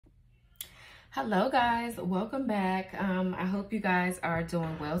Hello guys, welcome back. I hope you guys are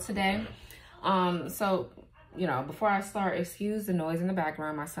doing well today. Before I start, excuse the noise in the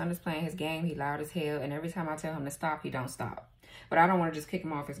background. My son is playing his game. He loud as hell, and every time I tell him to stop, he don't stop. But I don't want to just kick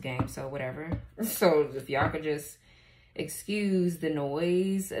him off his game, so whatever. So if y'all could just excuse the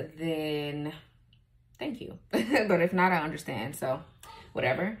noise, then thank you. But if not, I understand, so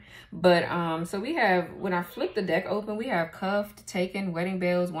whatever. But so we have, when I flip the deck open, we have cuffed, taken, wedding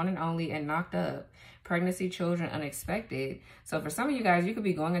bells, one and only, and knocked up, pregnancy, children, unexpected. So for some of you guys, you could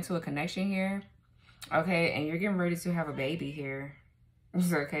be going into a connection here, okay, and you're getting ready to have a baby here.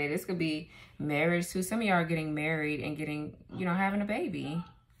 Okay, this could be marriage too. Some of y'all are getting married and getting, having a baby.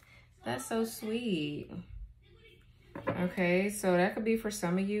 That's so sweet. Okay, so that could be for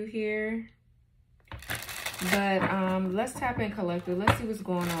some of you here. But let's tap in collective. Let's see what's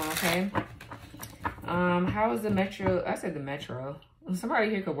going on, okay? How is the metro? I said the metro.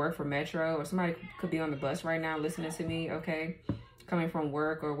 Somebody here could work for Metro, or somebody could be on the bus right now listening to me, okay? Coming from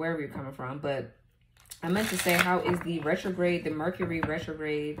work or wherever you're coming from. But I meant to say, how is the retrograde, the Mercury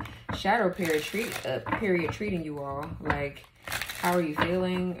retrograde shadow period treating you all? Like, how are you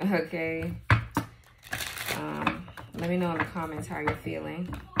feeling? Okay. Let me know in the comments how you're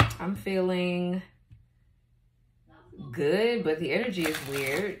feeling. I'm feeling good, but the energy is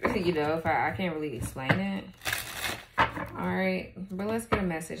weird. If I can't really explain it. All right, but let's get a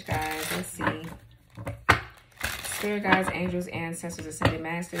message, guys. Let's see. Spirit guides, angels, ancestors, ascended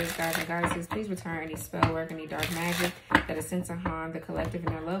masters, guides and goddesses, please return any spell work, any dark magic that is sent to harm the collective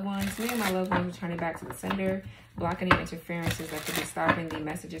and their loved ones. Me and my loved ones returning back to the sender, block any interferences that could be stopping the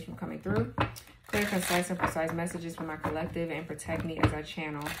messages from coming through. Clear, concise, and precise messages from my collective, and protect me as I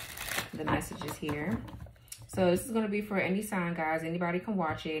channel the messages here. So this is going to be for any sign, guys. Anybody can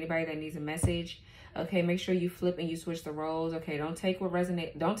watch it. Anybody that needs a message. Okay, make sure you flip and you switch the roles. Okay, don't take what doesn't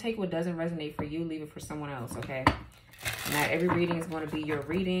resonate for you. Leave it for someone else, okay? Not every reading is going to be your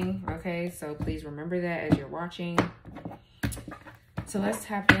reading, okay? So please remember that as you're watching. So let's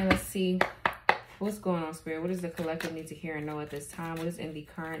tap in. Let's see what's going on, Spirit. What does the collective need to hear and know at this time? What is in the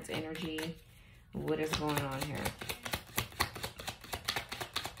current energy? What is going on here?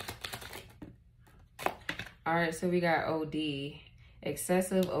 All right, so we got OD,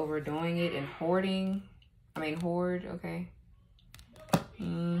 excessive, overdoing it, and hoard, okay.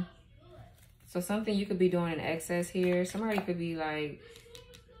 So something you could be doing in excess here. Somebody could be like,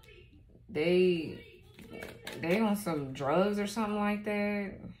 they on some drugs or something like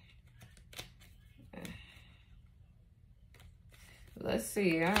that. Let's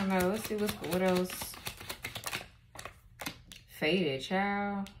see, I don't know, let's see what else. Faded,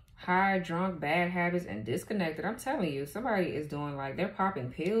 child. High, drunk, bad habits, and disconnected. I'm telling you, somebody is doing, like, they're popping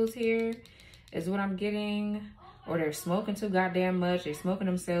pills here, is what I'm getting. Or they're smoking too goddamn much. They're smoking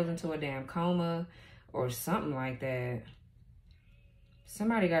themselves into a damn coma or something like that.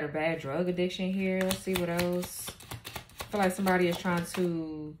 Somebody got a bad drug addiction here. Let's see what else. I feel like somebody is trying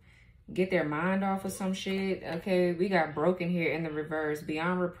to get their mind off of some shit. Okay, we got broken here in the reverse.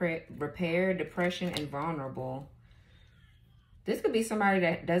 Beyond repair, depression, and vulnerable. This could be somebody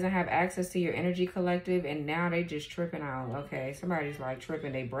that doesn't have access to your energy collective, and now they just tripping out. Okay, somebody's like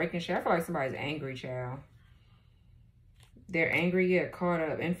tripping. They breaking shit. I feel like somebody's angry, child. They're angry yet caught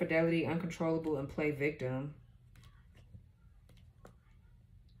up. Infidelity, uncontrollable, and play victim.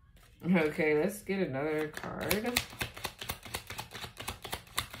 Okay, let's get another card.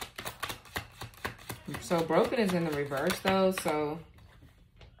 So broken is in the reverse though, so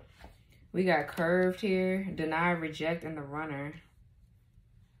we got curved here, deny, reject, and the runner.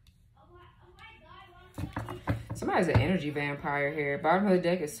 Somebody's an energy vampire here. Bottom of the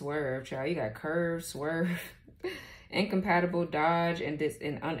deck is swerve, child. You got curve, swerve, incompatible, dodge, and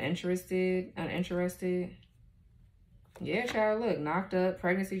uninterested. Yeah, child, look, knocked up,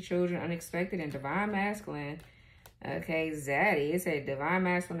 pregnancy, children, unexpected, and divine masculine. Okay, Zaddy, it said divine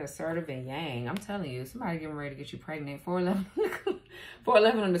masculine, assertive, and yang. I'm telling you, somebody getting ready to get you pregnant. 411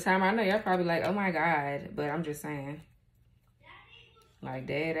 411 on the timer. I know y'all probably like, oh my God, but I'm just saying. Like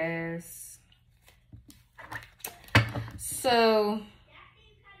dead ass. So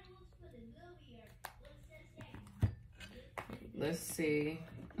let's see.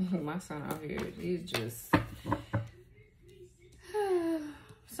 My son out here, he's just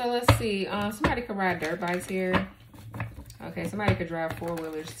so let's see. Somebody could ride dirt bikes here. Okay, somebody could drive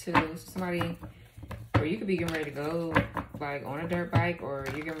four-wheelers too. Somebody, or you could be getting ready to go like on a dirt bike, or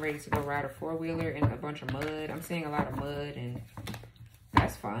you're getting ready to go ride a four-wheeler in a bunch of mud. I'm seeing a lot of mud, and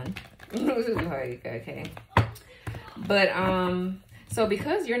that's fun. Like, okay. But So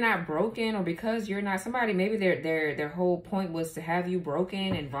because you're not broken, or because you're not somebody, maybe their whole point was to have you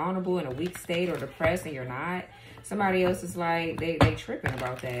broken and vulnerable in a weak state or depressed, and you're not. Somebody else is like, they tripping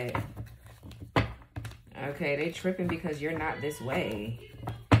about that. Okay, they tripping because you're not this way.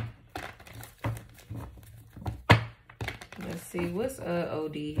 Let's see, what's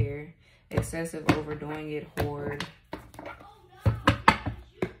OD here? Excessive, overdoing it, hoard.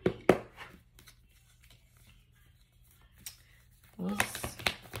 What's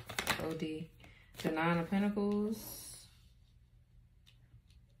OD? The Nine of Pentacles.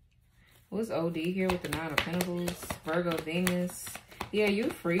 What's OD here with the Nine of Pentacles? Virgo, Venus. Yeah,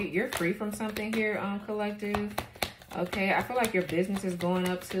 you're free from something here, collective. Okay, I feel like your business is going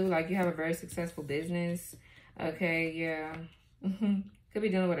up too. Like you have a very successful business. Okay, yeah. Could be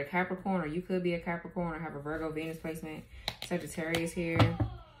dealing with a Capricorn, or you could be a Capricorn or have a Virgo, Venus placement. Sagittarius here.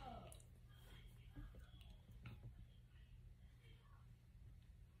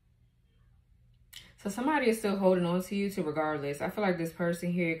 So somebody is still holding on to you too, regardless. I feel like this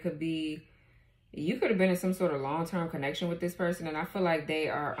person here could be, you could have been in some sort of long-term connection with this person, and I feel like they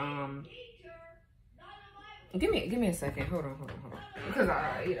are give me a second. Hold on. Because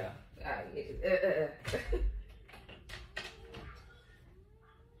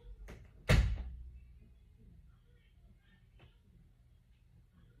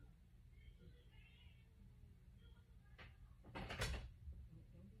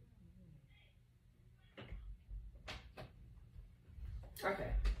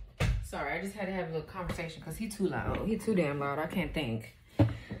okay. Sorry, I just had to have a little conversation because he's too loud. He's too damn loud. I can't think.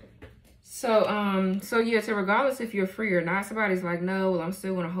 So yeah, so regardless if you're free or not, somebody's like, no, well, I'm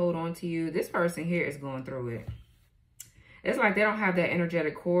still going to hold on to you. This person here is going through it. It's like they don't have that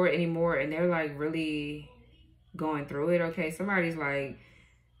energetic core anymore, and they're like really going through it. Okay, somebody's like,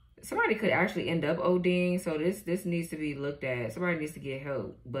 somebody could actually end up ODing, so this needs to be looked at. Somebody needs to get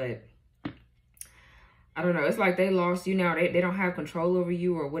help, but I don't know. It's like they lost you now. They don't have control over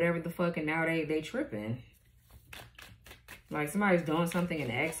you or whatever the fuck, and now they tripping. Like somebody's doing something in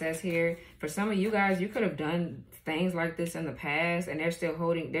excess here. For some of you guys, you could have done things like this in the past, and they're still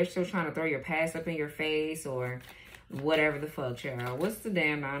trying to throw your past up in your face or whatever the fuck, child. What's the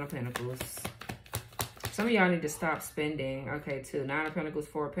damn Nine of Pentacles? Some of y'all need to stop spending. Okay, too. Nine of Pentacles,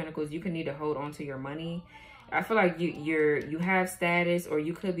 Four of Pentacles. You can need to hold on to your money. I feel like you have status, or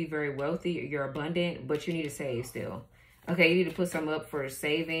you could be very wealthy, or you're abundant, but you need to save still. Okay, you need to put some up for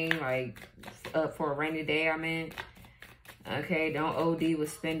saving, like up for a rainy day, I meant. Okay, don't OD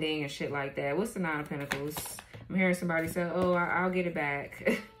with spending and shit like that. What's the Nine of Pentacles? I'm hearing somebody say, oh, I'll get it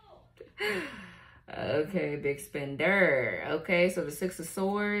back. Okay, big spender. Okay, so the Six of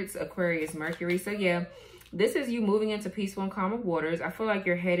Swords, Aquarius, Mercury. So yeah, this is you moving into peaceful and calmer waters. I feel like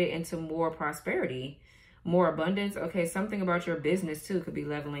you're headed into more prosperity, more abundance. Okay, something about your business too could be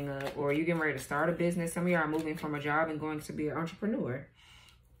leveling up, or you getting ready to start a business. Some of y'all are moving from a job and going to be an entrepreneur.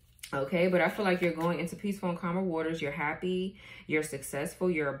 Okay, but I feel like you're going into peaceful and calmer waters. You're happy, you're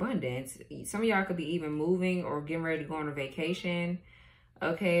successful, you're abundant. Some of y'all could be even moving or getting ready to go on a vacation.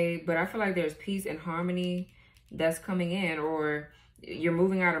 Okay, but I feel like there's peace and harmony that's coming in, or you're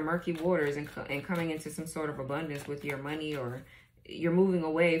moving out of murky waters and coming into some sort of abundance with your money, or you're moving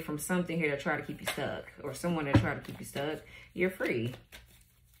away from something here to try to keep you stuck, or someone to try to keep you stuck. You're free.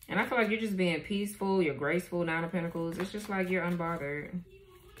 And I feel like you're just being peaceful, you're graceful. Nine of Pentacles. It's just like you're unbothered.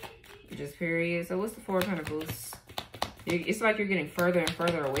 Just period. So what's the Four of Pentacles? It's like you're getting further and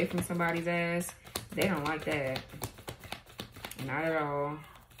further away from somebody's ass. They don't like that. Not at all.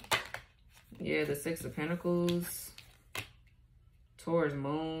 Yeah, the Six of Pentacles. Taurus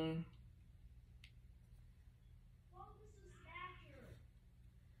moon.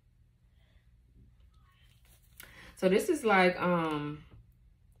 So this is like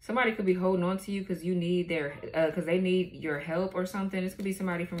somebody could be holding on to you because you need their because they need your help or something. This could be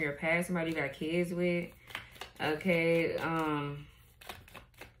somebody from your past, somebody you got kids with. Okay,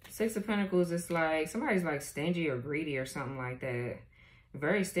 Six of Pentacles is like somebody's like stingy or greedy or something like that.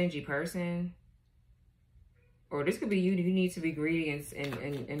 Very stingy person. Or this could be you. You need to be greedy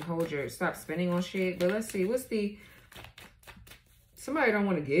and hold your, stop spending on shit. But let's see, what's the, somebody don't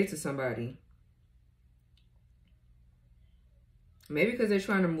want to give to somebody. Maybe because they're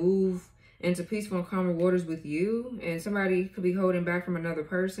trying to move into peaceful and calmer waters with you, and somebody could be holding back from another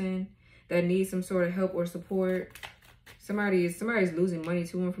person that needs some sort of help or support. Somebody's losing money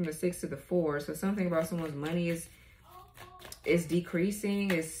to them from the 6 to the 4. So something about someone's money is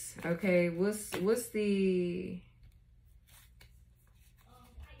decreasing. Is okay. What's the?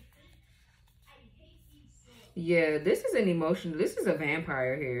 Yeah, this is an emotion. This is a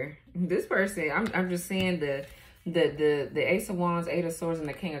vampire here. This person, I'm just saying The Ace of Wands, Eight of Swords, and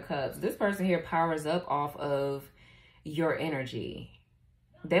the King of Cups. This person here powers up off of your energy.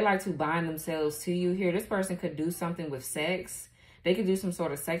 They like to bind themselves to you here. This person could do something with sex. They could do some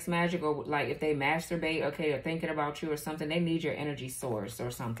sort of sex magic, or like if they masturbate, okay, or thinking about you or something, they need your energy source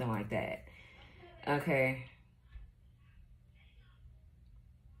or something like that. Okay.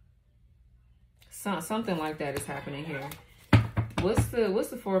 Something like that is happening here. What's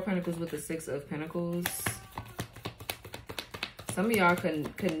the Four of Pentacles with the Six of Pentacles? Some of y'all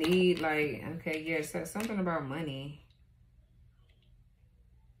could need, like, okay, yes, yeah, something about money.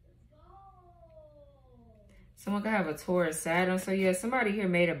 Someone could have a Taurus, Saturn. So yeah, somebody here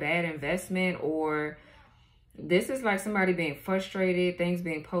made a bad investment, or this is like somebody being frustrated, things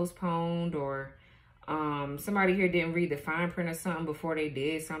being postponed, or somebody here didn't read the fine print or something before they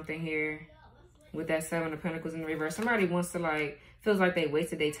did something here. With that Seven of Pentacles in reverse, somebody wants to, like, feels like they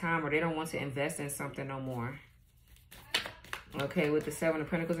wasted their time, or they don't want to invest in something no more. Okay, with the Seven of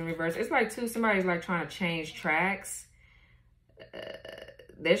Pentacles in reverse, it's like somebody's like trying to change tracks.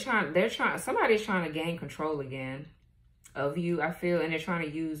 Somebody's trying to gain control again of you, I feel, and they're trying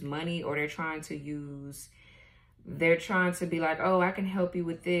to use money, or they're trying to be like, oh, I can help you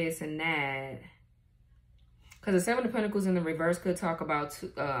with this and that. Because the Seven of Pentacles in the reverse could talk about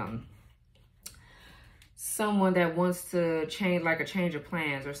someone that wants to change, like a change of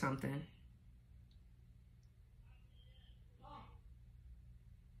plans or something.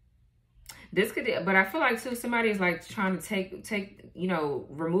 This could, but I feel like too, somebody is like trying to take, you know,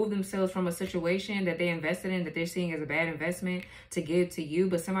 remove themselves from a situation that they invested in, that they're seeing as a bad investment, to give to you,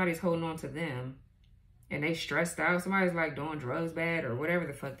 but somebody's holding on to them and they stressed out. Somebody's like doing drugs bad or whatever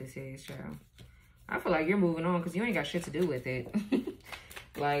the fuck this is, child. I feel like you're moving on because you ain't got shit to do with it.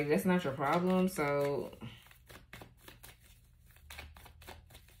 Like, that's not your problem. So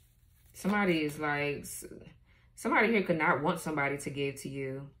somebody is like, somebody here could not want somebody to give to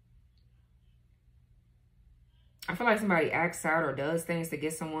you. I feel like somebody acts out or does things to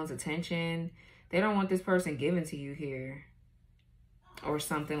get someone's attention. They don't want this person given to you here or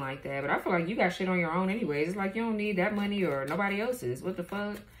something like that. But I feel like you got shit on your own anyways. It's like you don't need that money or nobody else's. What the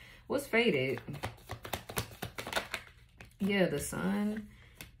fuck? What's fated? Yeah, the Sun.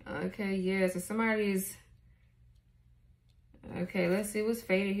 Okay, yeah, so somebody's... Okay, let's see what's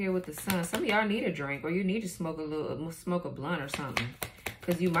fated here with the Sun. Some of y'all need a drink, or you need to smoke a blunt or something.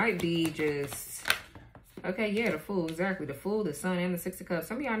 Because you might be just... Okay, yeah, the Fool, exactly. The Fool, the Sun, and the Six of Cups.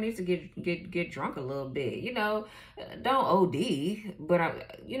 Some of y'all need to get drunk a little bit. You know, don't OD,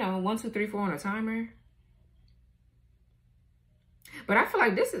 but, you know, 1, 2, 3, 4 on a timer. But I feel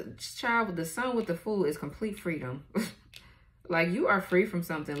like this is, child, with the Sun with the Fool is complete freedom. Like, you are free from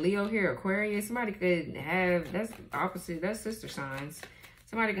something. Leo here, Aquarius. Somebody could have, that's opposite, that's sister signs.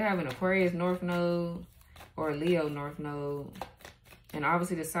 Somebody could have an Aquarius North Node or a Leo North Node. And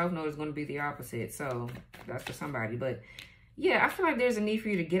obviously the South Node is going to be the opposite. So that's for somebody. But yeah, I feel like there's a need for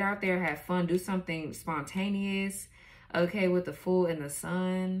you to get out there, have fun, do something spontaneous. Okay, with the Fool and the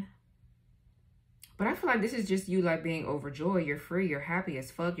Sun. But I feel like this is just you, like, being overjoyed. You're free. You're happy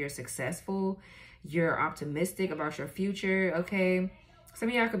as fuck. You're successful. You're optimistic about your future, okay? Some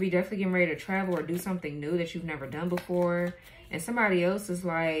of y'all could be definitely getting ready to travel or do something new that you've never done before. And somebody else is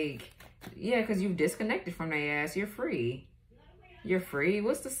like, yeah, because you've disconnected from their ass. You're free. You're free.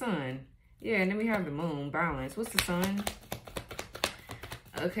 What's the Sun? Yeah, and then we have the Moon, balance. What's the Sun?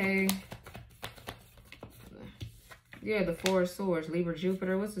 Okay. Yeah, the Four of Swords, Libra,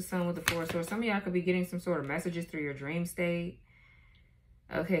 Jupiter. What's the Sun with the Four of Swords? Some of y'all could be getting some sort of messages through your dream state.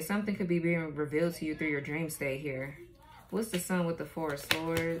 Okay, something could be being revealed to you through your dream state here. What's the Sun with the Four of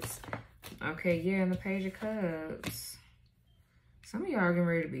Swords? Okay, yeah, and the Page of Cups. Some of y'all are getting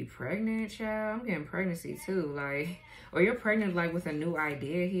ready to be pregnant, child. I'm getting pregnancy too, like, or you're pregnant like with a new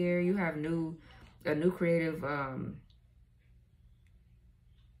idea here. You have a new creative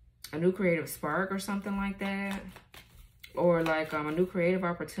spark or something like that, or like a new creative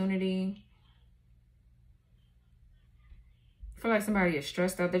opportunity. I feel like somebody is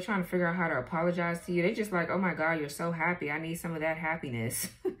stressed out. They're trying to figure out how to apologize to you. They're just like, oh my God, you're so happy. I need some of that happiness.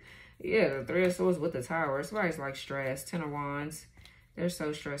 Yeah, the Three of Swords with the Tower. Somebody's like stressed. Ten of Wands. They're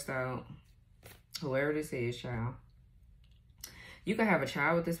so stressed out. Whoever this is, child. You could have a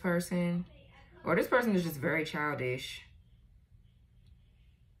child with this person. Or this person is just very childish.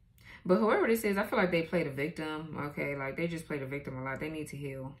 But whoever this is, I feel like they play the victim. Okay, like they just play the victim a lot. They need to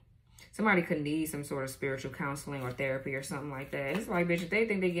heal. Somebody could need some sort of spiritual counseling or therapy or something like that. It's like, bitch, if they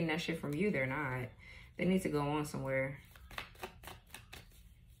think they're getting that shit from you, they're not. They need to go on somewhere.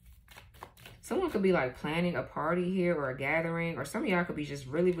 Someone could be like planning a party here or a gathering, or some of y'all could be just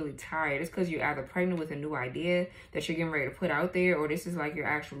really, really tired. It's because you're either pregnant with a new idea that you're getting ready to put out there, or this is like you're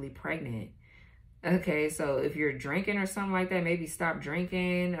actually pregnant. Okay, so if you're drinking or something like that, maybe stop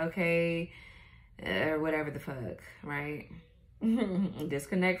drinking, okay, or whatever the fuck, right?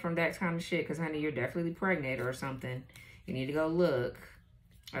 Disconnect from that kind of shit, because honey, you're definitely pregnant or something. You need to go look.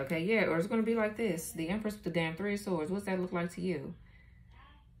 Okay, yeah, or it's going to be like this. The Empress with the damn 3 of Swords. What's that look like to you?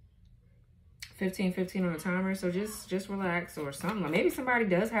 15 on the timer. So just relax or something. Like maybe somebody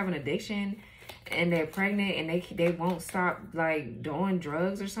does have an addiction and they're pregnant and they won't stop like doing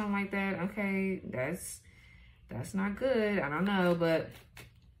drugs or something like that. Okay, that's not good. I don't know, but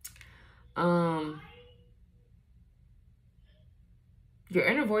your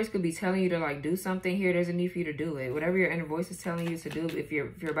inner voice could be telling you to like do something here. There's a need for you to do it. Whatever your inner voice is telling you to do. If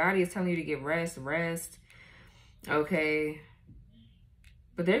your body is telling you to get rest. Okay.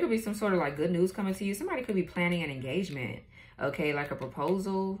 But there could be some sort of like good news coming to you. Somebody could be planning an engagement. Okay, like a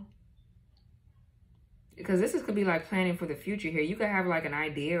proposal. Because this could be like planning for the future here. You could have like an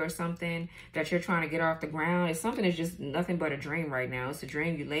idea or something that you're trying to get off the ground. It's something that's just nothing but a dream right now. It's a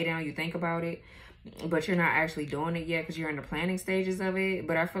dream. You lay down, you think about it, but you're not actually doing it yet because you're in the planning stages of it.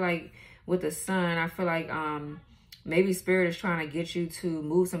 But I feel like with the sun, I feel like maybe Spirit is trying to get you to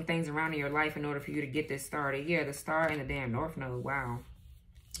move some things around in your life in order for you to get this started. Yeah, the star and the damn North Node. Wow.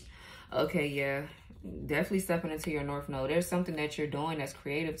 Okay, yeah. Definitely stepping into your North Node. There's something that you're doing that's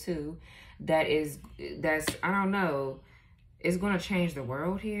creative too. That's, I don't know, it's going to change the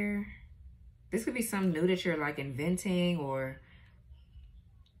world here. This could be something new that you're like inventing, or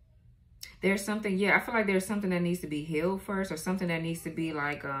there's something, yeah, I feel like there's something that needs to be healed first, or something that needs to be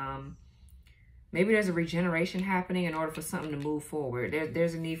like, maybe there's a regeneration happening in order for something to move forward.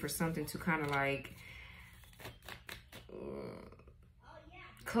 There's a need for something to kind of like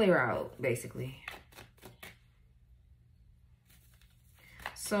clear out, basically.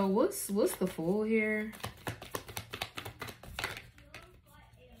 So what's the Fool here?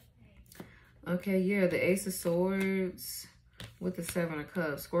 Okay, yeah, the Ace of Swords with the 7 of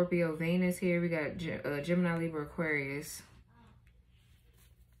Cups. Scorpio, Venus here. We got Gemini, Libra, Aquarius.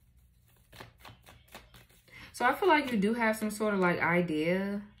 So I feel like you do have some sort of like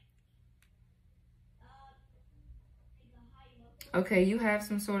idea. Okay, you have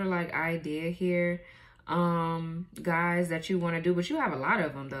some sort of like idea here, guys, that you want to do, but you have a lot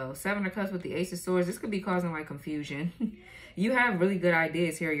of them though. 7 of Cups with the Ace of Swords. This could be causing like confusion. You have really good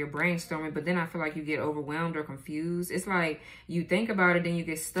ideas here. You're brainstorming, but then I feel like you get overwhelmed or confused. It's like you think about it, then you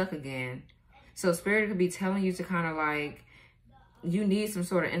get stuck again. So Spirit could be telling you to kind of like, you need some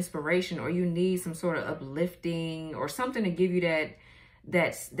sort of inspiration, or you need some sort of uplifting or something to give you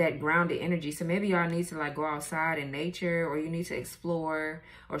that grounded energy. So maybe y'all need to like go outside in nature, or you need to explore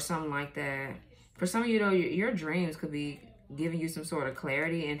or something like that. For some of you though, your dreams could be giving you some sort of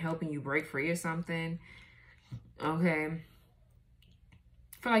clarity and helping you break free or something. Okay.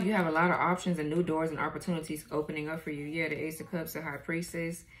 I feel like you have a lot of options and new doors and opportunities opening up for you. Yeah, the Ace of Cups, the High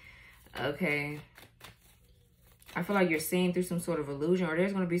Priestess. Okay. I feel like you're seeing through some sort of illusion, or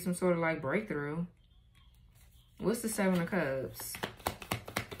there's going to be some sort of like breakthrough. What's the 7 of Cups?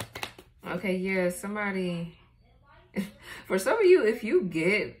 Okay, yeah, somebody... For some of you, if you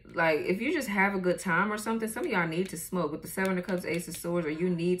get, like, if you just have a good time or something, some of y'all need to smoke with the 7 of Cups, Ace of Swords, or you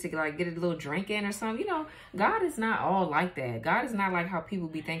need to, like, get a little drink in or something. You know, God is not all like that. God is not like how people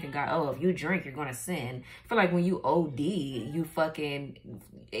be thinking, God, oh, if you drink, you're going to sin. I feel like when you OD, you fucking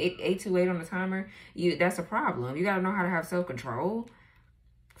 828 on the timer, that's a problem. You got to know how to have self-control.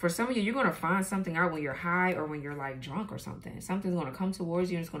 For some of you, you're going to find something out when you're high or when you're like drunk or something. Something's going to come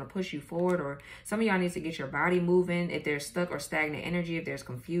towards you and it's going to push you forward. Or some of y'all need to get your body moving. If there's stuck or stagnant energy, if there's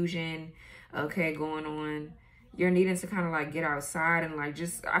confusion, okay, going on, you're needing to kind of like get outside and like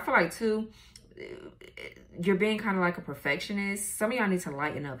just, I feel like too, you're being kind of like a perfectionist. Some of y'all need to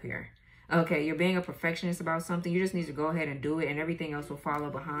lighten up here. Okay, you're being a perfectionist about something. You just need to go ahead and do it and everything else will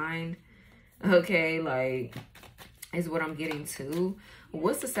follow behind. Okay, like, is what I'm getting to.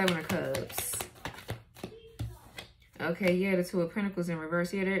 What's the 7 of Cups? Okay, yeah, the 2 of Pentacles in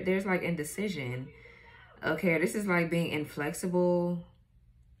reverse. Yeah, there's like indecision. Okay, this is like being inflexible.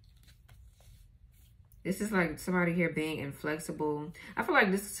 This is like somebody here being inflexible. I feel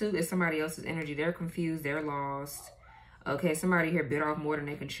like this too is somebody else's energy. They're confused. They're lost. Okay, somebody here bit off more than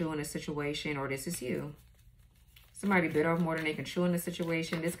they can chew in a situation, or this is you. Somebody bit off more than they can chew in a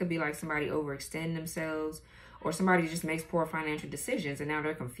situation. This could be like somebody overextend themselves, or somebody just makes poor financial decisions and now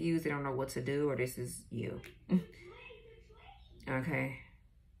they're confused. They don't know what to do, or this is you. Okay.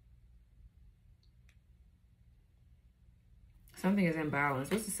 Something is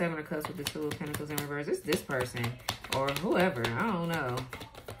imbalanced. What's the Seven of Cups with the Two of Pentacles in reverse? It's this person or whoever. I don't know.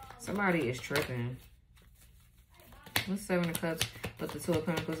 Somebody is tripping. What's Seven of Cups with the Two of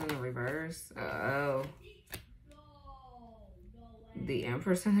Pentacles in the reverse? Oh. The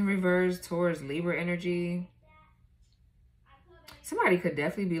Empress in the reverse. Taurus, Libra energy. Somebody could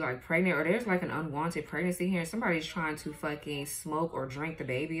definitely be like pregnant, or there's like an unwanted pregnancy here. Somebody's trying to fucking smoke or drink the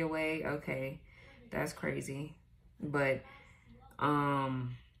baby away. Okay, that's crazy. But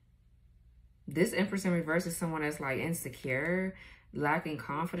this Empress in reverse is someone that's like insecure, lacking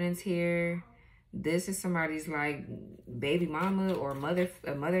confidence here. This is somebody's like baby mama or mother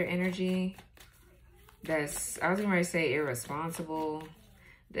energy. That's, I was going to say irresponsible.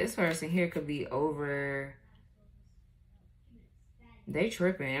 This person here could be over. They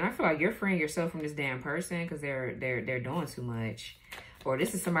tripping. And I feel like you're freeing yourself from this damn person because they're doing too much. Or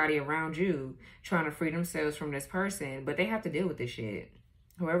this is somebody around you trying to free themselves from this person, but they have to deal with this shit.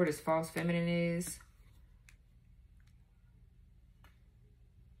 Whoever this false feminine is.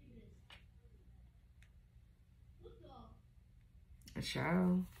 A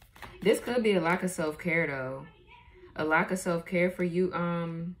child. This could be a lack of self-care though. A lack of self-care for you,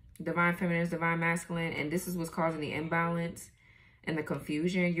 divine feminines, divine masculine, and this is what's causing the imbalance and the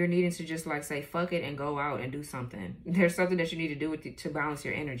confusion. You're needing to just like say fuck it and go out and do something. There's something that you need to do with to balance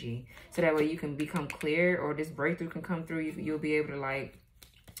your energy, so that way you can become clear, or this breakthrough can come through. You'll be able to like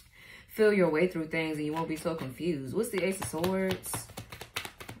feel your way through things and you won't be so confused. What's the Ace of Swords?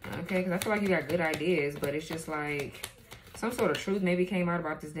 Okay, because I feel like you got good ideas, but it's just like some sort of truth maybe came out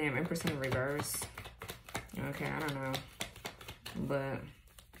about this damn Empress in reverse. Okay, I don't know. But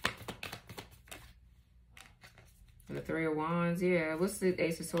the Three of Wands, yeah. What's the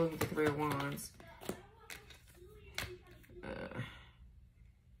Ace of Swords with the Three of Wands?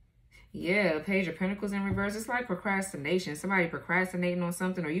 Yeah, Page of Pentacles in reverse. It's like procrastination. Somebody procrastinating on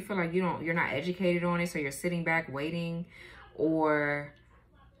something, or you feel like you're not educated on it, so you're sitting back waiting, or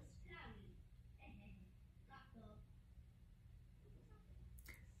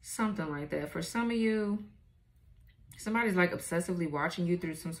something like that. For some of you, somebody's like obsessively watching you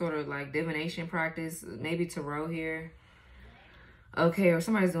through some sort of like divination practice, maybe tarot here. Okay, or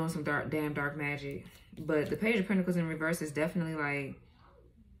somebody's doing some damn dark magic. But the Page of Pentacles in reverse is definitely like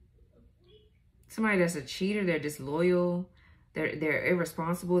somebody that's a cheater. They're disloyal. They're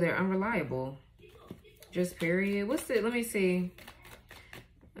irresponsible. They're unreliable. Just period. What's it? Let me see.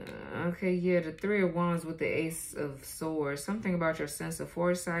 Okay, yeah, the Three of Wands with the Ace of Swords. Something about your sense of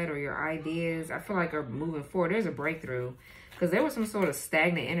foresight or your ideas, I feel like are moving forward. There's a breakthrough. Because there was some sort of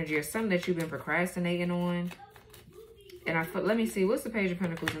stagnant energy or something that you've been procrastinating on. And I feel, let me see, what's the Page of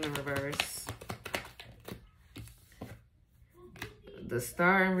Pentacles in the reverse? The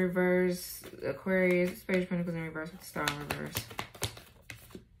Star in reverse. Aquarius. Page of Pentacles in reverse with the Star in reverse.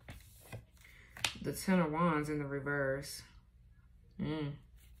 The Ten of Wands in the reverse.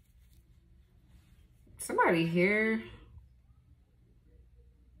 Somebody here.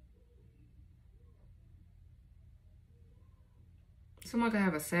 Someone could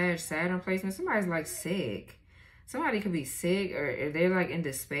have a Saturn placement. Somebody's like sick. Somebody could be sick, or they're like in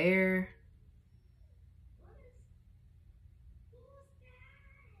despair.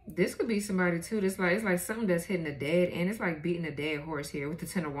 This could be somebody too. It's like something that's hitting a dead end. It's like beating a dead horse here with the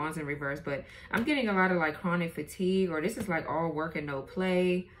Ten of Wands in reverse. But I'm getting a lot of like chronic fatigue, or this is like all work and no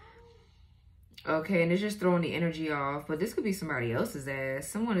play. Okay, and it's just throwing the energy off. But this could be somebody else's ass.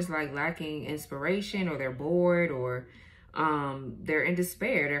 Someone is like lacking inspiration, or they're bored, or they're in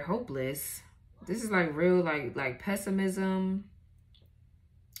despair. They're hopeless. This is like real like pessimism.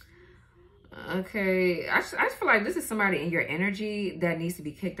 Okay, I feel like this is somebody in your energy that needs to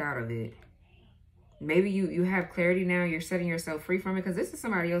be kicked out of it. Maybe you have clarity now. You're setting yourself free from it, because this is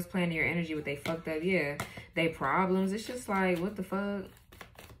somebody else playing in your energy with they fucked up. Yeah, they problems. It's just like, what the fuck?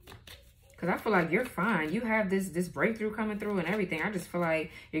 Because I feel like you're fine. You have this breakthrough coming through and everything. I just feel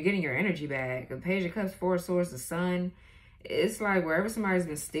like you're getting your energy back. The Page of Cups, Four of Swords, the Sun. It's like wherever somebody's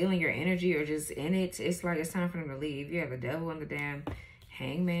been stealing your energy or just in it, it's like it's time for them to leave. You have the Devil and the damn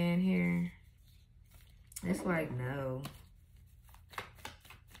Hangman here. It's like, no.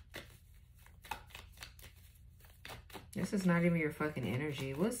 This is not even your fucking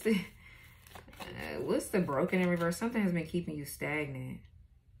energy. What's the Broken in reverse? Something has been keeping you stagnant.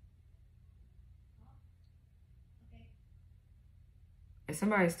 And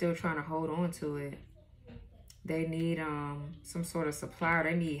somebody's still trying to hold on to it. They need some sort of supply.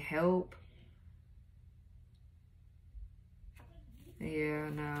 They need help. Yeah,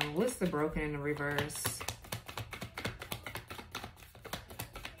 no. What's the Broken in the reverse?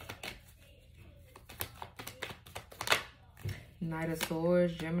 Knight of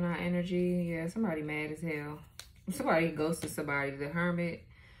Swords, Gemini energy. Yeah, somebody mad as hell. Somebody ghosted somebody. The Hermit,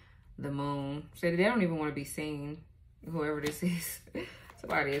 the Moon. So they don't even want to be seen. Whoever this is.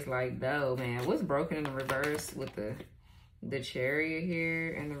 Somebody is like, no, man. What's broken in the reverse with the Chariot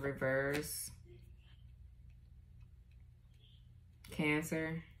here in the reverse?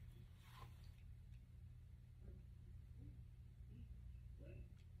 Cancer.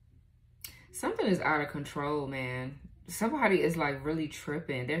 Something is out of control, man. Somebody is like really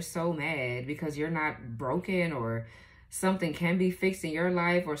tripping. They're so mad because you're not broken, or something can be fixed in your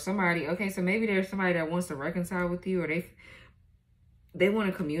life, or somebody, okay, so maybe there's somebody that wants to reconcile with you, or they want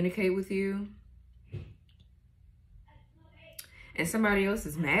to communicate with you. And somebody else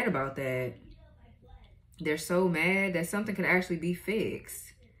is mad about that. They're so mad that something could actually be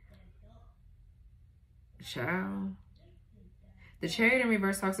fixed. Child. The Chariot in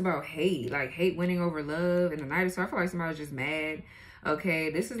reverse talks about hate, like hate winning over love. And the Knight of Swords, I feel like somebody's just mad. Okay,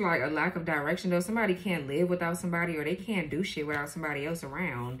 this is like a lack of direction though. Somebody can't live without somebody, or they can't do shit without somebody else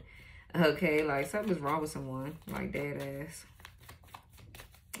around. Okay, like something's wrong with someone, like dead ass.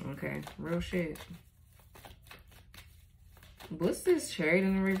 Okay, real shit. What's this Chariot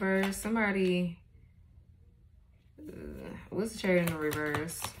in the reverse? Somebody, what's the Chariot in the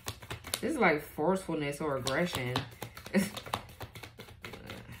reverse? This is like forcefulness or aggression.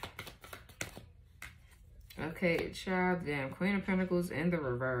 Okay, child, damn. Queen of Pentacles in the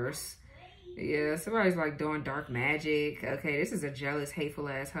reverse. Yeah, somebody's like doing dark magic. Okay, this is a jealous, hateful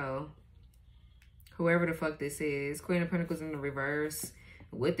asshole. Whoever the fuck this is. Queen of Pentacles in the reverse.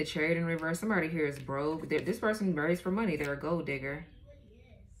 With the Chariot in reverse. Somebody here is broke. This person marries for money. They're a gold digger.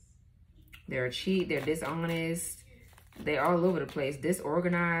 They're a cheat. They're dishonest. They're all over the place.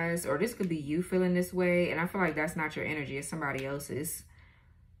 Disorganized. Or this could be you feeling this way. And I feel like that's not your energy. It's somebody else's.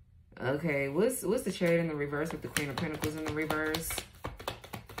 Okay, what's the Chariot in the reverse with the Queen of Pentacles in the reverse?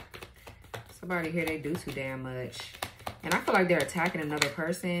 Somebody here, they do too damn much. And I feel like they're attacking another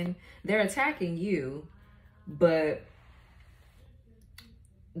person. They're attacking you, but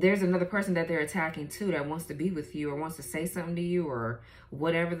there's another person that they're attacking too that wants to be with you or wants to say something to you or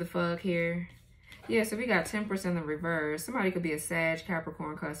whatever the fuck here. Yeah, so we got Temperance in the reverse. Somebody could be a Sag,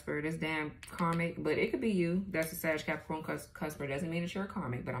 Capricorn, Cusper. This damn karmic, but it could be you. That's a Sag, Capricorn, Cusper. Doesn't mean that you're a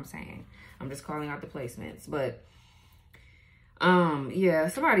karmic, but I'm saying. I'm just calling out the placements. But, yeah,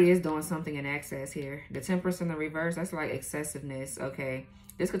 somebody is doing something in excess here. The Temperance in the reverse, that's like excessiveness, okay?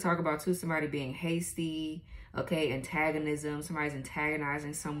 This could talk about, too, somebody being hasty, okay? Antagonism. Somebody's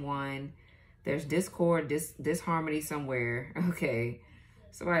antagonizing someone. There's discord, disharmony somewhere, okay?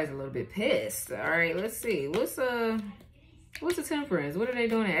 Somebody's a little bit pissed. All right, let's see. What's the Temperance? What are they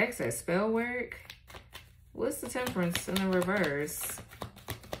doing in excess? Spell work? What's the Temperance in the reverse?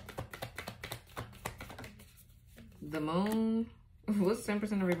 The Moon? What's the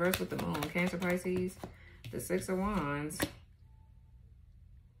Temperance in the reverse with the Moon? Cancer, Pisces? The Six of Wands.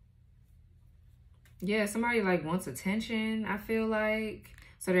 Yeah, somebody like wants attention, I feel like.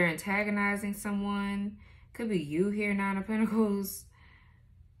 So they're antagonizing someone. Could be you here, Nine of Pentacles.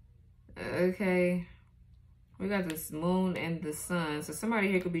 Okay, we got this Moon and the Sun. So somebody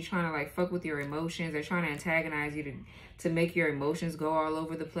here could be trying to like fuck with your emotions. They're trying to antagonize you to make your emotions go all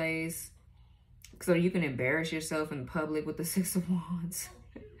over the place so you can embarrass yourself in public with the Six of Wands.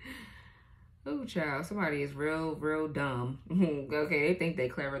 Oh, child, somebody is real dumb. Okay, they think they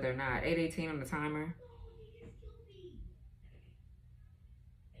clever, they're not. 8:18 on the timer.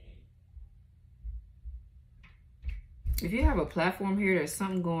 If you have a platform here, there's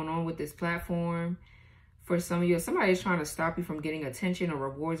something going on with this platform. For some of you, somebody's trying to stop you from getting attention or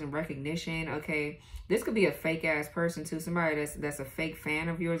rewards and recognition. Okay, this could be a fake ass person too. Somebody that's a fake fan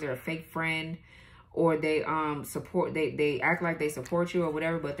of yours or a fake friend, or they support. They act like they support you or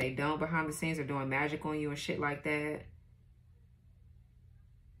whatever, but they don't. Behind the scenes, they're doing magic on you and shit like that.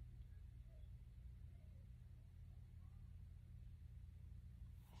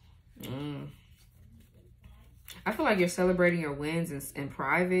 I feel like you're celebrating your wins in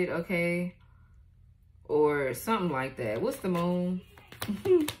private, okay? Or something like that. What's the Moon?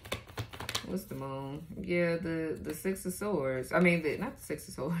 What's the Moon? Yeah, the Six of Swords. I mean, not the Six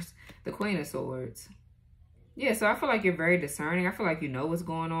of Swords. The Queen of Swords. Yeah, so I feel like you're very discerning. I feel like you know what's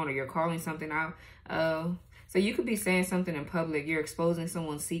going on or you're calling something out. So you could be saying something in public. You're exposing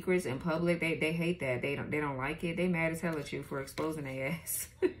someone's secrets in public. They hate that. They don't like it. They mad as hell at you for exposing their ass.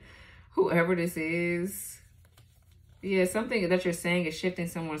 Whoever this is. Yeah, something that you're saying is shifting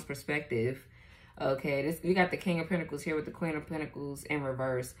someone's perspective. Okay, we got the King of Pentacles here with the Queen of Pentacles in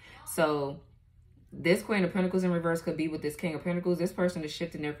reverse. So this Queen of Pentacles in reverse could be with this King of Pentacles. This person is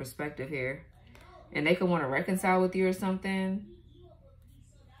shifting their perspective here. And they could want to reconcile with you or something.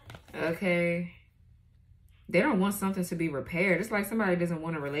 Okay. They don't want something to be repaired. It's like somebody doesn't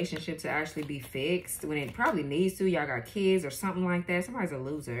want a relationship to actually be fixed when it probably needs to. Y'all got kids or something like that. Somebody's a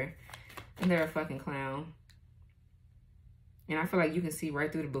loser. And they're a fucking clown. And I feel like you can see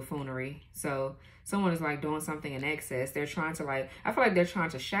right through the buffoonery. So someone is like doing something in excess. They're trying to like, I feel like they're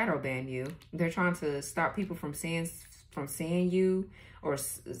trying to shadow ban you. They're trying to stop people from seeing you or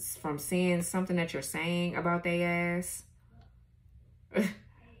from seeing something that you're saying about their ass.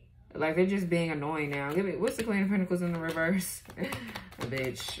 Like, they're just being annoying now. Give me, what's the Queen of Pentacles in the reverse?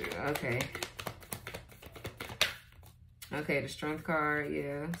 Bitch. Okay. Okay, the Strength card.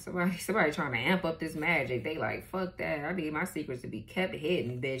 Yeah. Somebody trying to amp up this magic. They like, fuck that. I need my secrets to be kept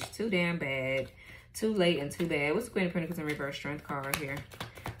hidden, bitch. Too damn bad. Too late and too bad. What's the Queen of Pentacles in reverse? Strength card here.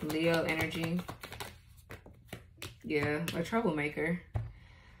 Leo energy. Yeah, a troublemaker.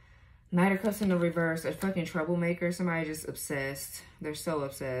 Knight of Cups in the reverse, a fucking troublemaker. Somebody just obsessed. They're so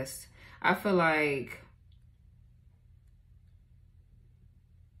obsessed. I feel like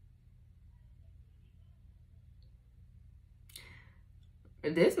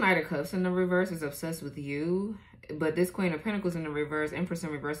this Knight of Cups in the reverse is obsessed with you. But this Queen of Pentacles in the reverse, Empress in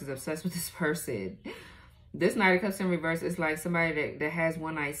reverse is obsessed with this person. This Knight of Cups in reverse is like somebody that has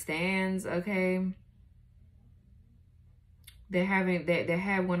one night stands, okay? They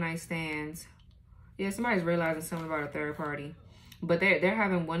have one night stands. Yeah, somebody's realizing something about a third party. But they're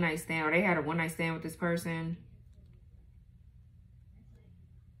having one night stand, or they had a one night stand with this person.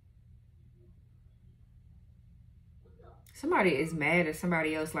 Somebody is mad if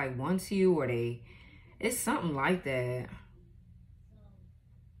somebody else like wants you, or it's something like that.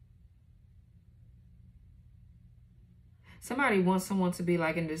 Somebody wants someone to be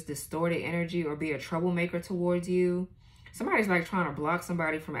like in this distorted energy or be a troublemaker towards you. Somebody's like trying to block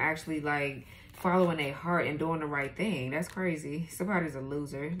somebody from actually like following their heart and doing the right thing. That's crazy. Somebody's a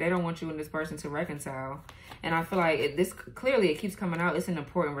loser. They don't want you and this person to reconcile. And I feel like this clearly it keeps coming out. It's an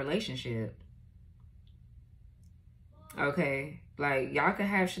important relationship. Okay. Like, y'all could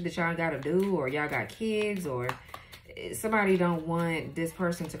have shit that y'all gotta do, or y'all got kids, or somebody don't want this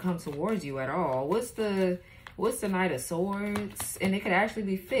person to come towards you at all. What's the Knight of Swords? And it could actually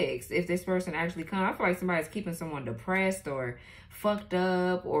be fixed if this person actually comes. I feel like somebody's keeping someone depressed or fucked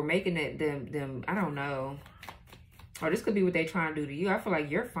up or making it them I don't know. Or this could be what they trying to do to you. I feel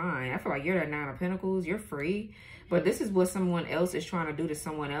like you're fine. I feel like you're that Nine of Pentacles. You're free. But this is what someone else is trying to do to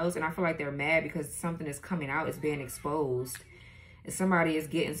someone else. And I feel like they're mad because something is coming out. It's being exposed. And somebody is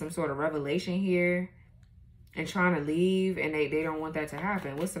getting some sort of revelation here and trying to leave. And they don't want that to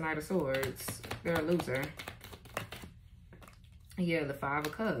happen. What's the Knight of Swords? They're a loser. Yeah, the Five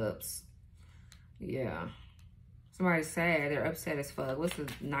of Cups. Yeah. Somebody's sad. They're upset as fuck. What's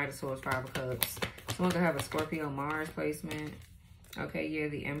the Knight of Swords, Five of Cups? Someone could have a Scorpio Mars placement. Okay, yeah,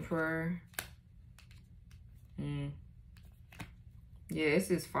 the Emperor. Yeah, it's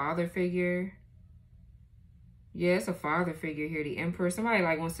this father figure. Yeah, it's a father figure here, the Emperor. Somebody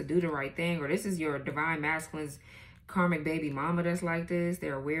like wants to do the right thing, or this is your divine masculine's karmic baby mama that's like this.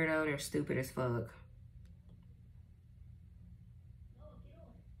 They're a weirdo. They're stupid as fuck.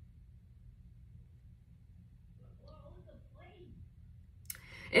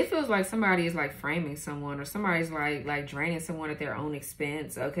 It feels like somebody is like framing someone, or somebody's like draining someone at their own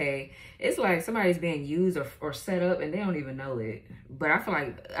expense. Okay, it's like somebody's being used or set up and they don't even know it. But I feel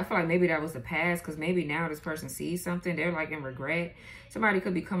like maybe that was the past, because maybe now this person sees something, they're like in regret. Somebody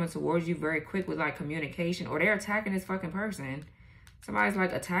could be coming towards you very quick with like communication, or they're attacking this fucking person. Somebody's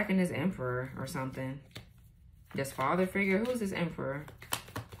like attacking this Emperor or something. This father figure. Who's this Emperor?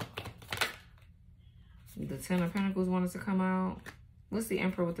 The Ten of Pentacles wanted to come out. What's the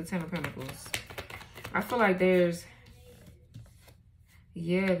Emperor with the Ten of Pentacles? I feel like there's,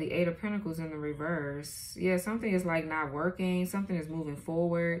 yeah, the Eight of Pentacles in the reverse. Yeah, something is like not working. Something is moving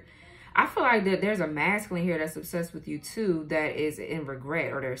forward. I feel like that there's a masculine here that's obsessed with you too, that is in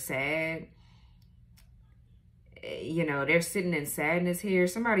regret, or they're sad. You know, they're sitting in sadness here.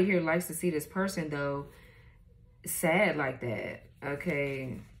 Somebody here likes to see this person though sad like that.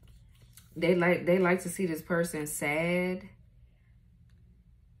 Okay. They like to see this person sad.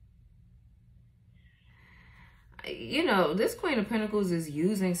 You know, this Queen of Pentacles is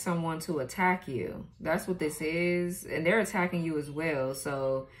using someone to attack you. That's what this is. And they're attacking you as well.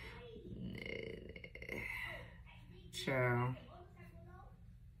 So, child.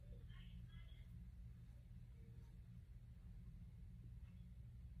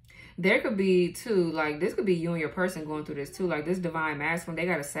 There could be, too, like, this could be you and your person going through this, too. Like, this divine masculine, they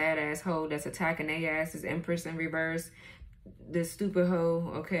got a sad asshole that's attacking their ass. This Empress in reverse. This stupid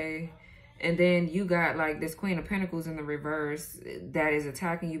hoe, okay? And then you got like this Queen of Pentacles in the reverse that is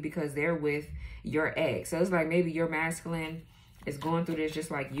attacking you because they're with your ex. So it's like maybe your masculine is going through this just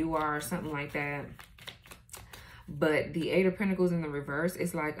like you are, or something like that. But the Eight of Pentacles in the reverse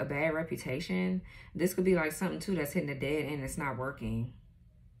is like a bad reputation. This could be like something too that's hitting the dead end. It's not working.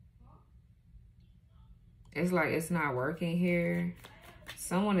 It's like it's not working here.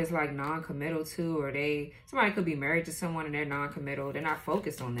 Someone is like non-committal too, or somebody could be married to someone and they're non-committal. They're not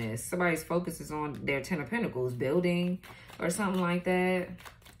focused on this. Somebody's focus is on their Ten of Pentacles, building or something like that.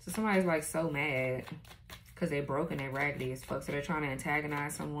 So somebody's like so mad because they're broken, they're raggedy as fuck. So they're trying to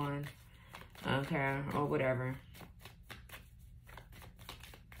antagonize someone, okay, or whatever.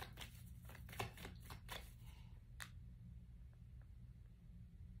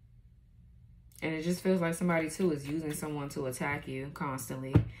 And it just feels like somebody, too, is using someone to attack you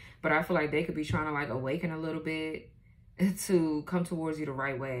constantly. But I feel like they could be trying to, like, awaken a little bit to come towards you the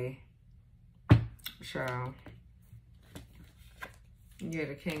right way. Child. Yeah,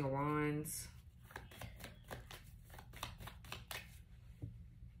 the King of Wands.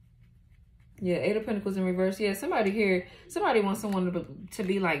 Yeah, Eight of Pentacles in reverse. Yeah, somebody here, somebody wants someone to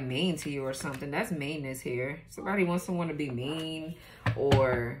be, like, mean to you or something. That's meanness here. Somebody wants someone to be mean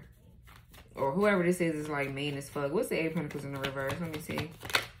or whoever this is like mean as fuck. What's the Eight of Pentacles in the reverse? Let me see.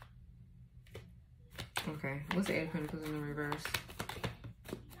 Okay, what's the Eight of Pentacles in the reverse?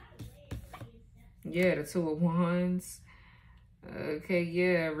 Yeah, the Two of Wands. Okay,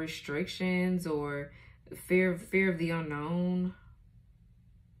 yeah, restrictions or fear of the unknown.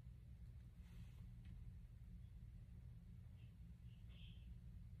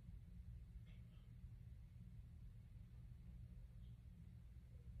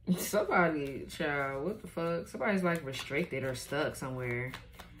 Somebody, child, what the fuck? Somebody's like restricted or stuck somewhere.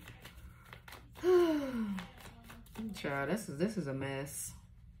 Child, this is a mess.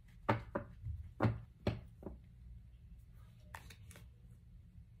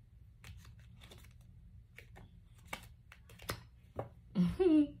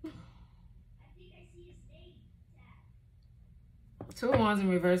 Two of Wands in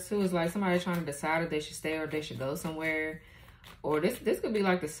reverse too is like somebody trying to decide if they should stay or they should go somewhere. Or this could be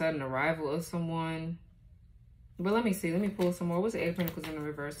like the sudden arrival of someone. But let me see. Let me pull some more. What's the Eight of Pentacles in the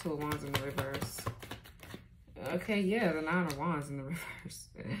reverse? Two of Wands in the reverse. Okay, yeah, the Nine of Wands in the reverse.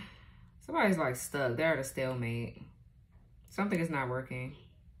 Somebody's like stuck. They're at a stalemate. Something is not working.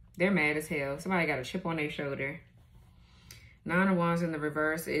 They're mad as hell. Somebody got a chip on their shoulder. Nine of Wands in the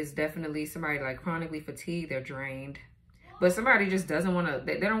reverse is definitely somebody like chronically fatigued. They're drained. But somebody just doesn't want to,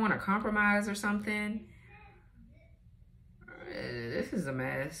 they don't want to compromise or something. This is a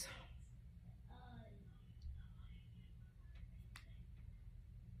mess.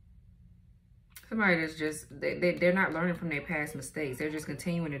 Somebody that's just, they're not learning from their past mistakes. They're just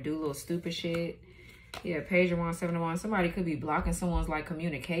continuing to do little stupid shit. Yeah, Page of Wands, Seven of Wands. Somebody could be blocking someone's like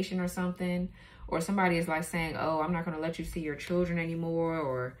communication or something. Or somebody is like saying, oh, I'm not going to let you see your children anymore.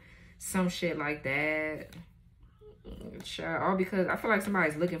 Or some shit like that. All because I feel like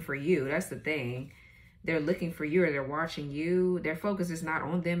somebody's looking for you. That's the thing. They're looking for you or they're watching you. Their focus is not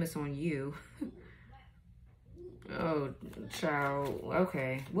on them, it's on you. Oh, child.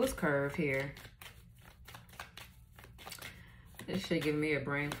 Okay. What's curved here? This shit giving me a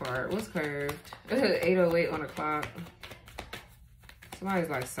brain fart. What's curved? 8:08 on the clock.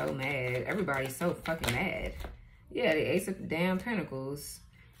 Somebody's like so mad. Everybody's so fucking mad. Yeah, the Ace of damn Pentacles.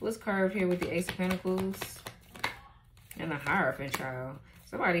 What's curved here with the Ace of Pentacles? And the Hierophant, child.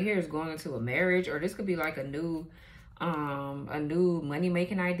 Somebody here is going into a marriage, or this could be like a new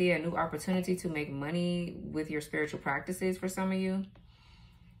money-making idea, a new opportunity to make money with your spiritual practices for some of you.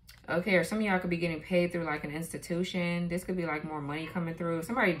 Okay, or some of y'all could be getting paid through like an institution. This could be like more money coming through.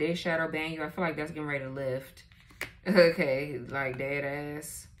 Somebody did shadow ban you. I feel like that's getting ready to lift. Okay, like dead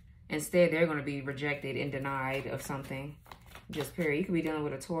ass. Instead, they're going to be rejected and denied of something. Just period. You could be dealing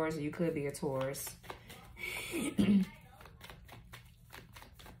with a Taurus, or you could be a Taurus.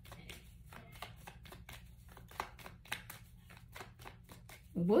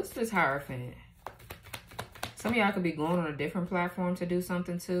 What's this Hierophant? Some of y'all could be going on a different platform to do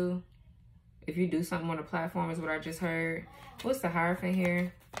something too. If you do something on a platform is what I just heard. What's the Hierophant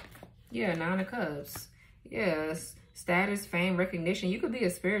here? Yeah, Nine of Cups. Yes, status, fame, recognition. You could be a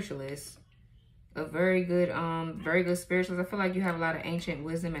spiritualist. A very good spiritualist. I feel like you have a lot of ancient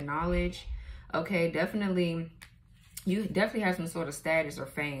wisdom and knowledge. Okay, definitely. You definitely have some sort of status or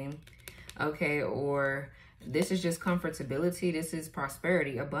fame. Okay, or this is just comfortability. This is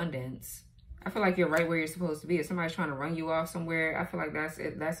prosperity, abundance. I feel like you're right where you're supposed to be. If somebody's trying to run you off somewhere, I feel like that's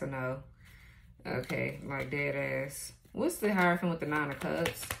it. That's a no. Okay, like dead ass. What's the Hierophant with the Nine of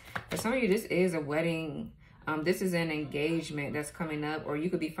Cups? For some of you, this is a wedding. This is an engagement that's coming up, or you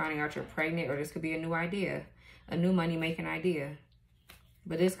could be finding out you're pregnant, or this could be a new idea, a new money-making idea.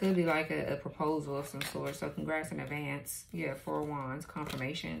 But this could be like a proposal of some sort. So congrats in advance. Yeah, 4 wands,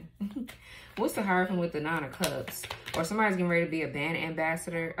 confirmation. What's the Hierophant with the 9 of cups? Or somebody's getting ready to be a band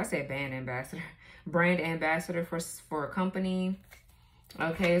ambassador. I said band ambassador. Brand ambassador for a company.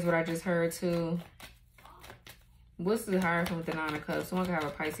 Okay, is what I just heard too. What's the Hierophant with the 9 of cups? Someone could have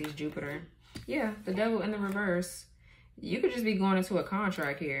a Pisces, Jupiter. Yeah, the Devil in the reverse. You could just be going into a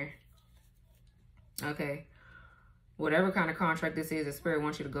contract here. Okay. Whatever kind of contract this is, the Spirit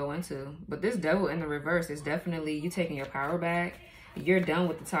wants you to go into. But this Devil in the reverse is definitely you taking your power back. You're done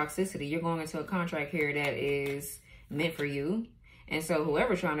with the toxicity. You're going into a contract here that is meant for you. And so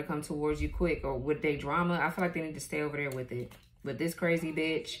whoever's trying to come towards you quick or with their drama, I feel like they need to stay over there with it. But this crazy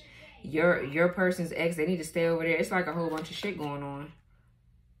bitch, your person's ex, they need to stay over there. It's like a whole bunch of shit going on.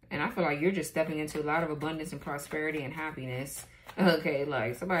 And I feel like you're just stepping into a lot of abundance and prosperity and happiness. Okay,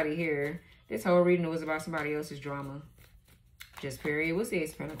 like somebody here, this whole reading was about somebody else's drama. Just period. What's the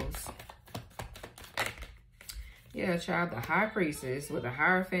Ace of Pentacles? Yeah, child, the High Priestess with the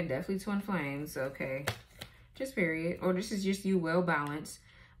Hierophant, definitely twin flames. Okay, just period. Or this is just you well balanced.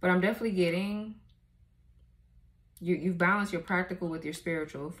 But I'm definitely getting... You've balanced your practical with your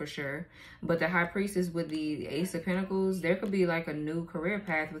spiritual, for sure. But the High Priestess with the Ace of Pentacles, there could be like a new career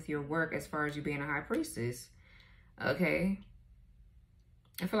path with your work as far as you being a High Priestess. Okay.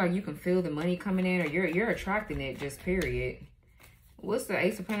 I feel like you can feel the money coming in, or you're attracting it, just period. What's the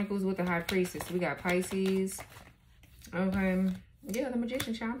Ace of Pentacles with the High Priestess? We got Pisces. Okay. Yeah, the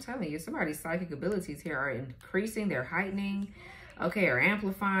Magician, child, I'm telling you, somebody's psychic abilities here are increasing, they're heightening, okay, or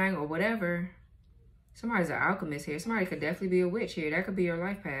amplifying, or whatever. Somebody's an alchemist here. Somebody could definitely be a witch here. That could be your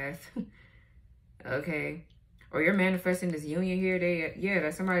life path. Okay. Or you're manifesting this union here.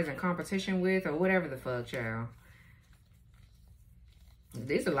 That somebody's in competition with, or whatever the fuck, child.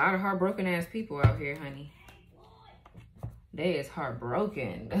 There's a lot of heartbroken ass people out here, honey. They is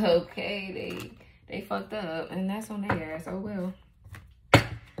heartbroken. Okay, they fucked up, and that's on their ass. Oh well.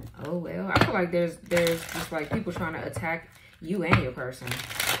 Oh well. I feel like there's just like people trying to attack you and your person.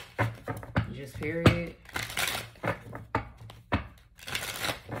 Just period.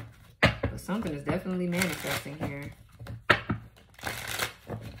 But something is definitely manifesting here.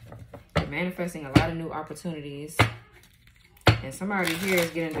 You're manifesting a lot of new opportunities. And somebody here is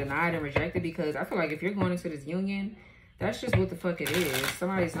getting denied and rejected because I feel like if you're going into this union, that's just what the fuck it is.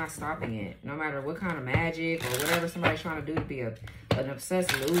 Somebody's not stopping it. No matter what kind of magic or whatever somebody's trying to do to be an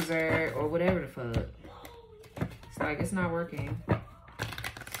obsessed loser or whatever the fuck. It's like it's not working.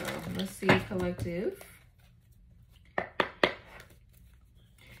 So let's see, collective.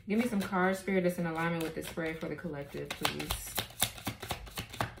 Give me some card spirit that's in alignment with this spread for the collective, please.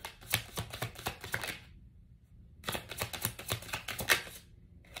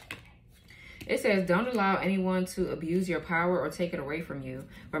 It says, don't allow anyone to abuse your power or take it away from you.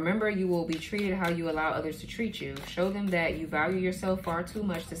 Remember, you will be treated how you allow others to treat you. Show them that you value yourself far too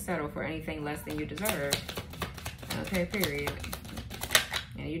much to settle for anything less than you deserve. Okay, period.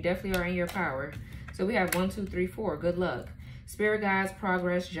 And you definitely are in your power. So we have 1, 2, 3, 4. Good luck. Spirit guides,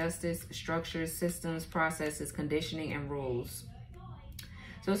 progress, justice, structures, systems, processes, conditioning, and rules.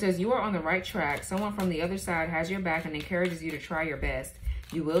 So it says you are on the right track. Someone from the other side has your back and encourages you to try your best.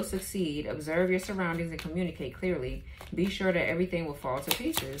 You will succeed. Observe your surroundings and communicate clearly. Be sure that everything will fall to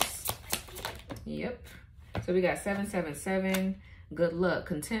pieces. Yep. So we got 777. Good luck,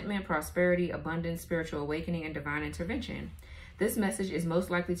 contentment, prosperity, abundance, spiritual awakening, and divine intervention. This message is most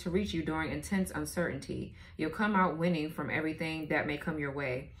likely to reach you during intense uncertainty. You'll come out winning from everything that may come your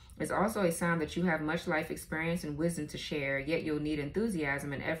way. It's also a sign that you have much life experience and wisdom to share, yet you'll need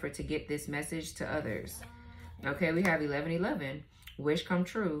enthusiasm and effort to get this message to others. Okay, we have 1111. Wish come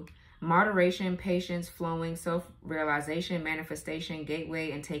true. Moderation, patience, flowing, self-realization, manifestation, gateway,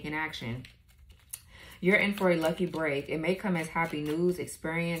 and taking action. You're in for a lucky break. It may come as happy news,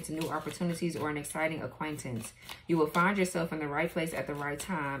 experience, new opportunities, or an exciting acquaintance. You will find yourself in the right place at the right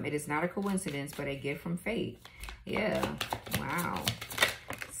time. It is not a coincidence, but a gift from fate. Yeah. Wow.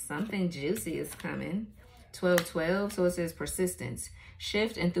 Something juicy is coming. 1212. So it says persistence.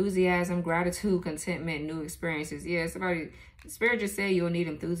 Shift, enthusiasm, gratitude, contentment, new experiences. Yeah, somebody... Spirit just said you'll need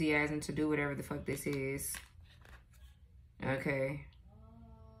enthusiasm to do whatever the fuck this is. Okay.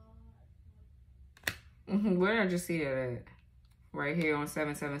 Where did I just see that at? Right here on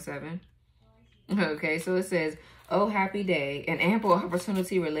 777. Okay, so it says, oh, happy day. An ample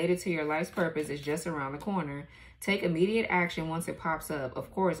opportunity related to your life's purpose is just around the corner. Take immediate action once it pops up.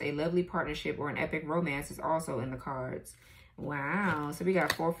 Of course, a lovely partnership or an epic romance is also in the cards. Wow. So we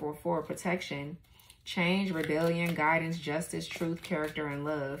got 444, protection, change, rebellion, guidance, justice, truth, character, and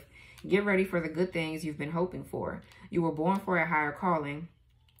love. Get ready for the good things you've been hoping for. You were born for a higher calling.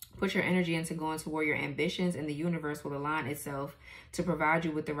 Put your energy into going toward your ambitions, and the universe will align itself to provide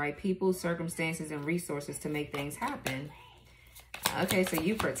you with the right people, circumstances, and resources to make things happen. Okay, so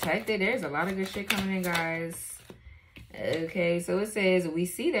you protected. There's a lot of good shit coming in, guys. Okay, so it says, we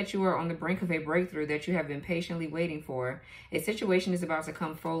see that you are on the brink of a breakthrough that you have been patiently waiting for. A situation is about to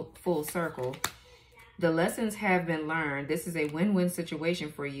come full circle. The lessons have been learned. This is a win-win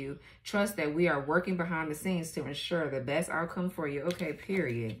situation for you. Trust that we are working behind the scenes to ensure the best outcome for you. Okay,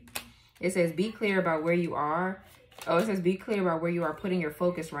 period. It says, be clear about where you are. Oh, it says, be clear about where you are putting your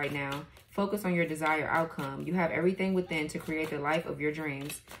focus right now. Focus on your desired outcome. You have everything within to create the life of your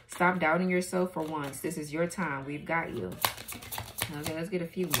dreams. Stop doubting yourself for once. This is your time. We've got you. Okay, let's get a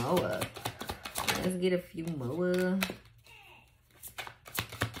few more. Let's get a few more.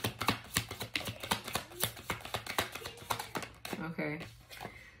 Okay,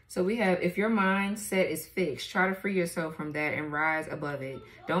 so we have, if your mindset is fixed, try to free yourself from that and rise above it.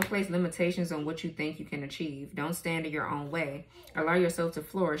 Don't place limitations on what you think you can achieve. Don't stand in your own way. Allow yourself to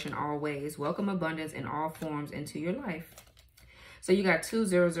flourish in all ways. Welcome abundance in all forms into your life. So you got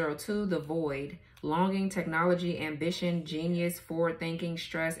 2002, the void, longing, technology, ambition, genius, forward thinking,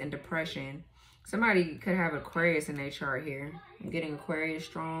 stress, and depression. Somebody could have Aquarius in their chart here. I'm getting Aquarius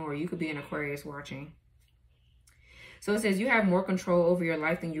strong, or you could be an Aquarius watching. So it says, you have more control over your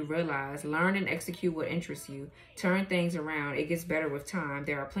life than you realize. Learn and execute what interests you. Turn things around. It gets better with time.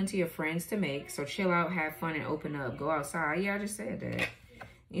 There are plenty of friends to make. So chill out, have fun, and open up. Go outside. Yeah, I just said that.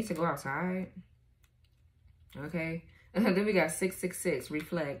 You need to go outside. Okay. Then we got 666,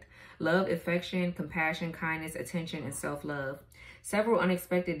 reflect. Love, affection, compassion, kindness, attention, and self-love. Several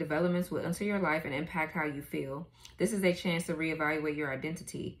unexpected developments will enter your life and impact how you feel. This is a chance to reevaluate your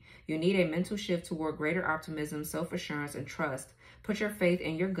identity. You need a mental shift toward greater optimism, self-assurance, and trust. Put your faith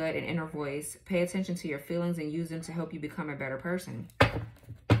in your gut and inner voice. Pay attention to your feelings and use them to help you become a better person.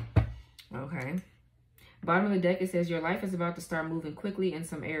 Okay. Bottom of the deck, it says, your life is about to start moving quickly in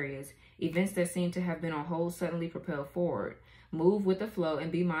some areas. Events that seem to have been on hold suddenly propel forward. Move with the flow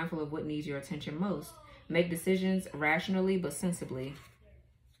and be mindful of what needs your attention most. Make decisions rationally but sensibly.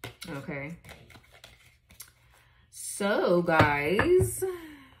 Okay. So, guys,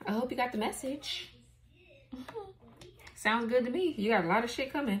 I hope you got the message. Sounds good to me. You got a lot of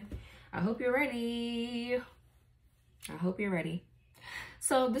shit coming. I hope you're ready. I hope you're ready.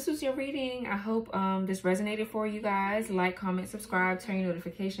 So this was your reading. I hope this resonated for you guys. Like, comment, subscribe, turn your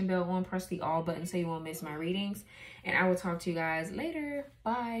notification bell on, press the all button so you won't miss my readings. And I will talk to you guys later.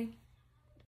 Bye.